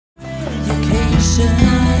Hey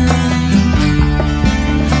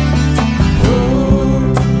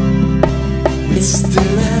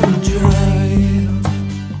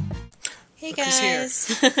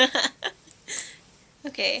guys.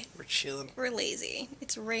 Okay. We're chilling. We're lazy.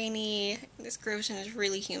 It's rainy. This Groveton is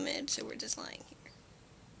really humid, so we're just lying here.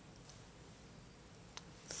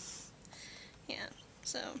 Yeah.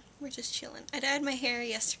 So we're just chilling. I dyed my hair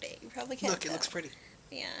yesterday. You probably can't. Look, it looks pretty.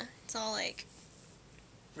 Yeah. It's all like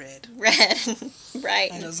red. Red. Right.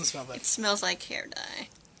 It doesn't smell bad. It smells like hair dye.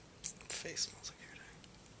 Face smells like hair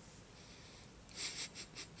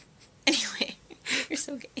dye. Anyway, you're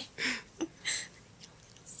so gay.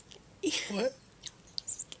 What?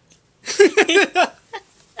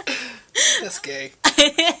 That's gay.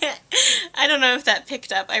 I don't know if that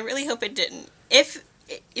picked up. I really hope it didn't. If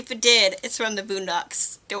it did, it's from the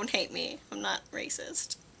Boondocks. Don't hate me. I'm not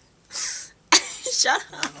racist. Shut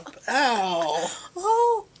up. Ow.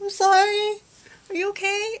 Oh, I'm sorry. Are you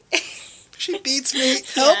okay? She beats me.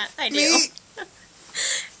 Help yeah, I do. me.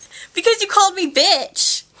 Because you called me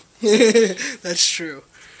bitch. That's true.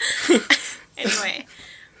 Anyway,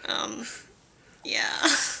 yeah.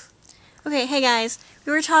 Okay, hey guys,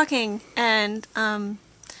 we were talking, and,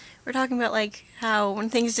 we're talking about, like, how when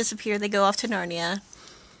things disappear, they go off to Narnia.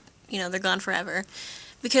 You know, they're gone forever.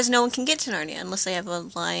 Because no one can get to Narnia unless they have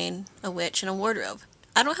a lion, a witch, and a wardrobe.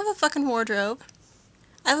 I don't have a fucking wardrobe.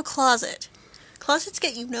 I have a closet. Closets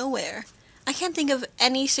get you nowhere. I can't think of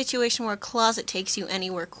any situation where a closet takes you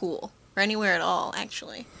anywhere cool. Or anywhere at all,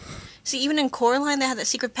 actually. See, even in Coraline, they had that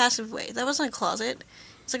secret passageway. That wasn't a closet.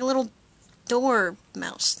 It's like a little door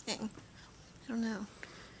mouse thing. I don't know.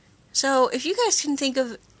 So, if you guys can think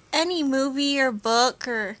of any movie or book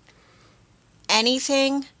or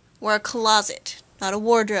anything where a closet, not a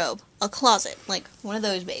wardrobe, a closet, like one of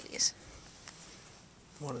those babies.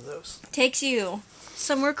 One of those. Takes you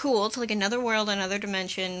somewhere cool to like another world, another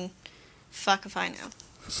dimension. Fuck if I know.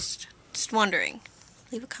 Just wondering.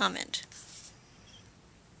 Leave a comment.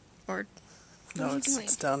 Or no,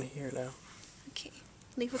 it's down here now. Okay.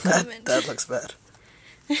 Leave a comment. That looks bad.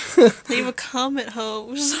 Leave a comment,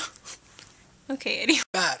 hoes. Okay, anyway.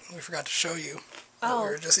 Bad. We forgot to show you what we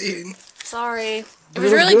were just eating. Sorry. It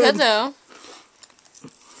was really good though.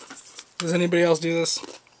 Does anybody else do this?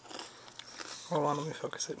 Hold on, let me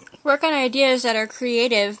focus it. Work on ideas that are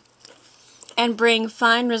creative and bring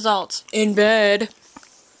fine results in bed.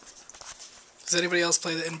 Does anybody else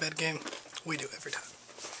play the in-bed game? We do every time.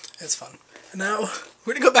 It's fun. And now,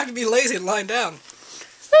 we're gonna go back to being lazy and lying down.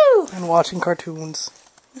 Woo! And watching cartoons.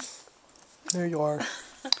 There you are.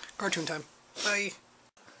 Cartoon time. Bye.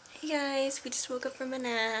 Hey guys, we just woke up from a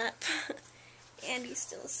nap. Andy's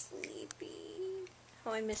still sleepy.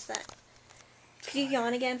 Oh, I missed that. Could you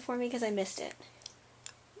yawn again for me? Because I missed it.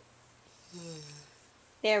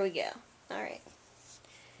 There we go. Alright.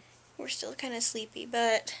 We're still kind of sleepy,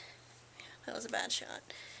 but that was a bad shot.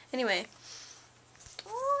 Anyway.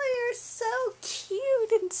 Oh, you're so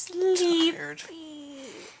cute and sleepy. Tired.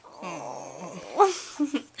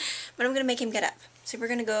 But I'm going to make him get up. So we're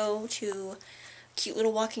going to go to a cute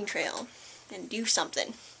little walking trail and do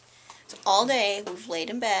something. So all day we've laid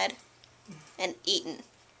in bed and eaten.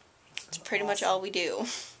 It's pretty much all we do.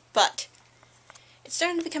 But it's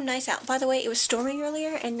starting to become nice out. By the way, it was storming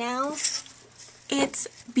earlier and now it's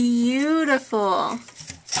beautiful.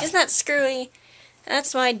 Isn't that screwy?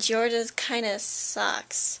 That's why Georgia kind of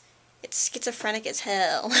sucks. It's schizophrenic as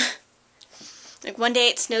hell. Like one day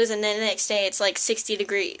it snows and then the next day it's like 60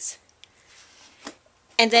 degrees.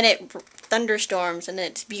 And then it thunderstorms and then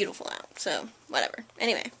it's beautiful out. So, whatever.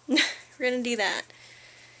 Anyway, we're gonna do that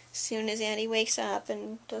as soon as Andy wakes up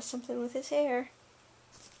and does something with his hair.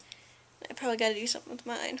 I probably gotta do something with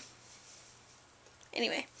mine.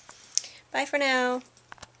 Anyway, bye for now.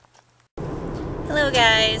 Hello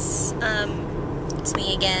guys, it's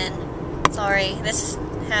me again. Sorry, this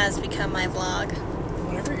has become my vlog.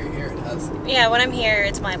 Whenever you're here, it has. Yeah, when I'm here,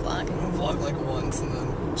 it's my vlog. I'll vlog like once and then...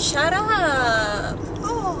 Shut up!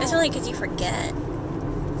 Oh. That's only because you forget.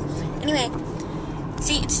 Anyway,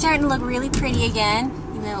 see, it's starting to look really pretty again,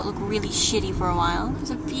 even though it looked really shitty for a while.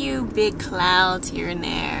 There's a few big clouds here and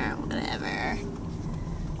there, whatever.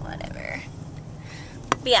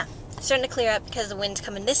 But yeah, it's starting to clear up because the wind's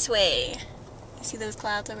coming this way. You see those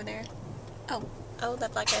clouds over there? Oh,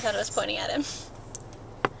 that black guy thought I was pointing at him.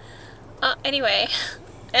 Anyway,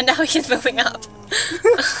 and now he's moving up.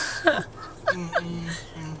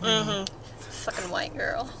 Fucking white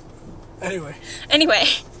girl. Anyway. Anyway.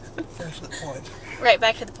 Back to the point. Right,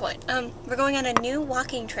 back to the point. We're going on a new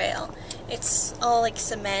walking trail, It's all like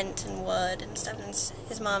cement and wood and stuff, and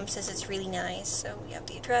his mom says it's really nice, so we have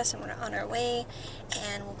the address and we're on our way,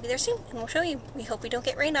 and we'll be there soon, and we'll show you. We hope we don't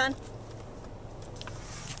get rained on.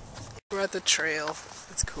 We're at the trail.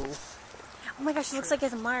 It's cool. Oh my gosh, it looks like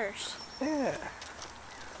it's a marsh. Yeah.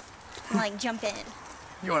 And, like, jump in.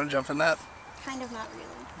 You want to jump in that? Kind of, not really.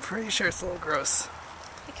 I'm pretty sure it's a little gross.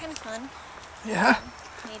 It's kind of fun. Yeah?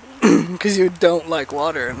 Maybe. Because you don't like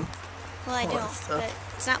water and... Well, I don't, but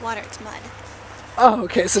it's not water, it's mud. Oh,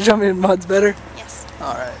 okay, so jumping in mud's better? Yes.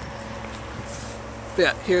 Alright.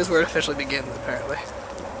 Yeah, here's where it officially begins, apparently.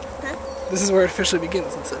 Huh? This is where it officially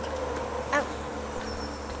begins, it said. Oh.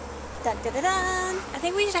 Dun dun dun dun! I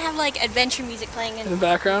think we should have, like, adventure music playing in the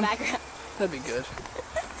background? That'd be good.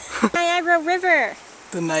 Niagara River!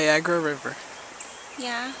 The Niagara River.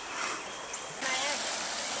 Yeah. Niagara.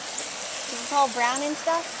 It's all brown and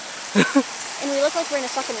stuff. And we look like we're in a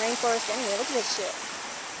fucking rainforest anyway. Look at this shit.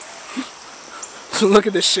 Look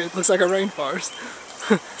at this shit. Looks like a rainforest.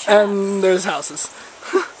 And there's houses.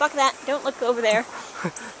 Fuck that. Don't look over there.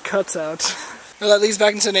 Cuts out. Well, that leads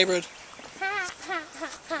back into the neighborhood.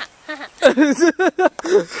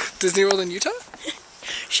 Disney World in Utah?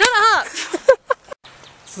 Shut up!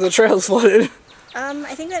 So the trail's flooded.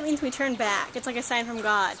 I think that means we turn back. It's like a sign from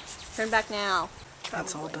God. Turn back now.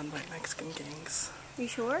 That's all done by Mexican gangs. You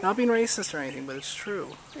sure? Not being racist or anything, but it's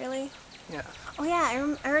true. Really? Yeah. Oh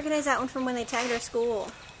yeah, I recognize that one from when they tagged our school.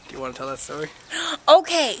 Do you want to tell that story?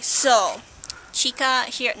 Okay, so Chica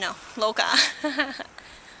here, no, Loca.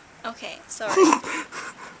 Okay, sorry.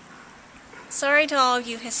 Sorry to all of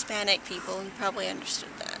you Hispanic people, you probably understood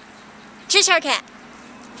that. Cheshire cat.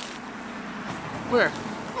 Where?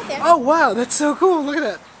 Right there. Oh wow, that's so cool. Look at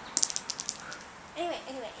that. Anyway.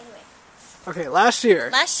 Okay, last year.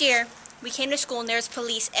 Last year, we came to school and there's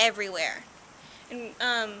police everywhere. And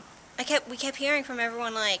we kept hearing from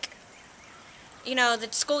everyone like, you know,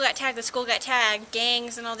 the school got tagged,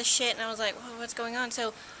 gangs and all this shit, and I was like, well, what's going on?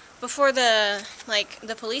 So before the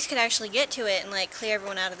police could actually get to it and like clear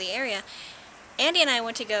everyone out of the area, Andy and I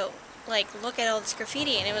went to go like look at all this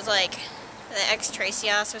graffiti, and it was like the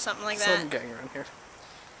ex-Tracias or something like that. Some gang around here.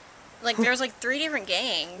 Like there was like 3 different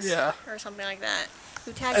gangs. Yeah. Or something like that.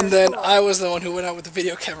 Who tagged And our then school. I was the one who went out with the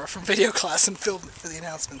video camera from video class and filmed it for the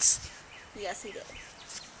announcements. Yes, he did.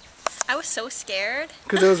 I was so scared.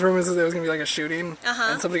 Because there was rumors that there was going to be like a shooting,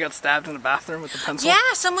 Uh-huh. and somebody got stabbed in the bathroom with a pencil.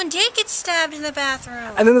 Yeah, someone did get stabbed in the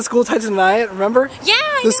bathroom. And then the school tried to deny it, remember? Yeah,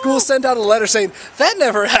 I The know. school sent out a letter saying, that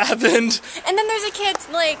never happened. And then there's a kid,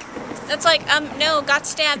 like, that's like, no, got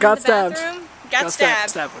stabbed Got in the stabbed. bathroom. Got stabbed.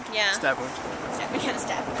 Stab wound. Yeah. Stab wound. We got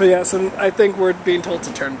stabbed. But yeah, so I think we're being told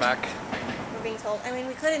to turn back. We're being told. I mean,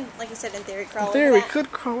 we couldn't, like you said, in theory, crawl In theory, over we that.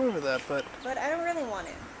 could crawl over that, but... But I don't really want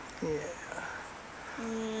to. Yeah.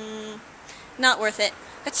 Not worth it.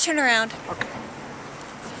 Let's turn around. Okay.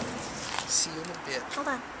 See you in a bit. Hold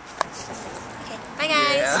on. Okay. Bye,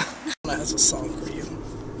 guys. Yeah. That has a song for you.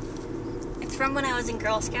 It's from when I was in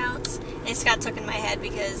Girl Scouts. And it got stuck in my head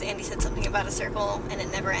because Andy said something about a circle and it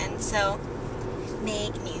never ends. So,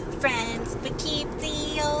 make new friends, but keep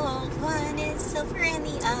the old. One is silver and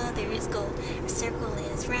the other is gold. A circle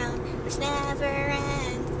is round, which never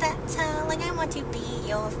ends. That's how long I want to be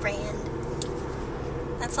your friend.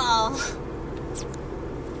 That's all.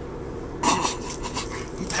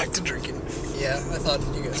 Back to drinking. Yeah, I thought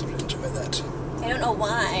you guys would enjoy that. I don't know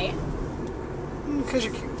why. Because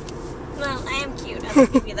you're cute. Well, I am cute. I will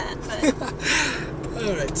give you that, but...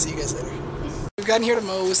 Alright, see you guys later. We've gotten here to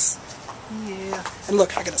Moe's. Yeah. And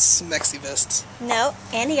look, I got a smexy vest. No,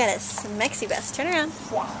 Andy got a smexy vest. Turn around.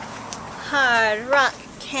 Hard Rock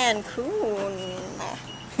Cancun.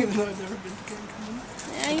 Even though I've never been to Cancun.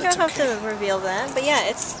 Yeah, you don't have to reveal that, but yeah,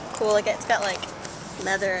 it's cool. Like it's got like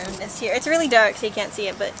leather in this here. It's really dark, so you can't see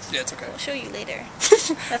it, but Yeah, it's okay. I'll show you later.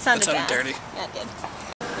 That sounded bad. dirty. Yeah, it did.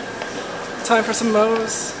 Time for some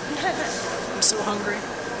Moe's. I'm so hungry.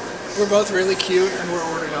 We're both really cute, and we're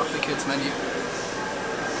ordering off the kids' menu.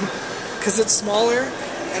 Because it's smaller,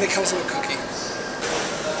 and it comes with a cookie.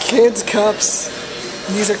 Kids' cups.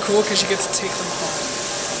 And these are cool because you get to take them home.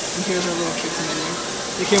 And here's our little kids' menu.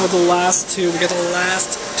 They came with the last 2. We got the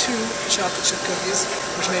last 2 chocolate chip cookies,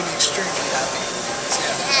 which made me extremely happy. So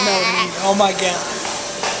yeah, now we're gonna eat. Oh my god.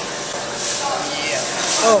 Yeah.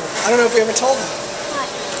 Oh, I don't know if we ever told them.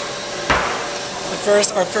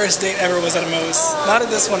 Our first date ever was at a Moe's. Not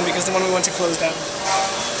at this one because the one we went to closed down.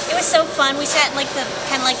 It was so fun. We sat in like the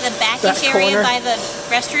kind of like the backish Back area corner. by the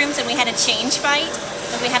restrooms, and we had a change fight.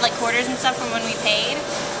 Like we had like quarters and stuff from when we paid,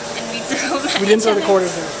 and we threw them. We didn't throw the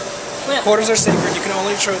quarters there. Well, Quarters are sacred. You can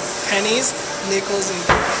only throw pennies, nickels, and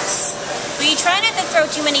dimes. But you try not to throw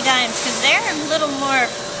too many dimes because they're a little more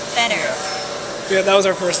better. Yeah, that was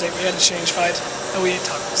our first date. We had to change fight, and we ate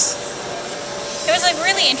tacos. It was a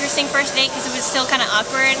really interesting first date because it was still kind of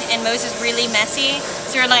awkward, and Mose is really messy.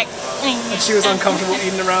 So we were like, and she was uncomfortable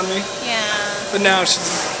eating around me. Yeah. But now she's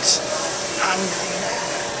great. Hungry.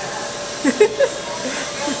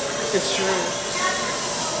 It's true.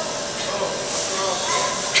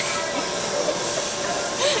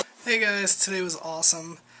 Hey guys, today was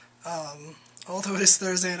awesome. Although it is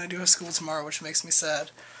Thursday and I do have school tomorrow, which makes me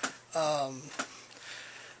sad.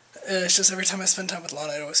 It's just every time I spend time with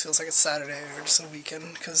Lana, it always feels like it's Saturday or just a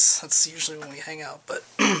weekend, because that's usually when we hang out. But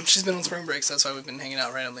she's been on spring break, so that's why we've been hanging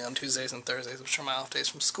out randomly on Tuesdays and Thursdays, which are my off days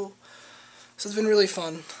from school. So it's been really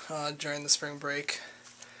fun during the spring break.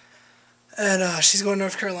 And she's going to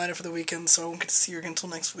North Carolina for the weekend, so I won't get to see her again until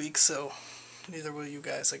next week, so neither will you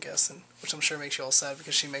guys, I guess, and which I'm sure makes you all sad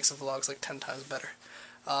because she makes the vlogs like 10 times better.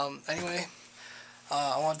 Anyway,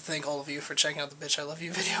 I want to thank all of you for checking out the Bitch I Love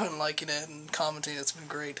You video and liking it and commenting. It's been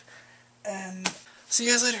great. And see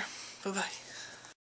you guys later. Bye-bye.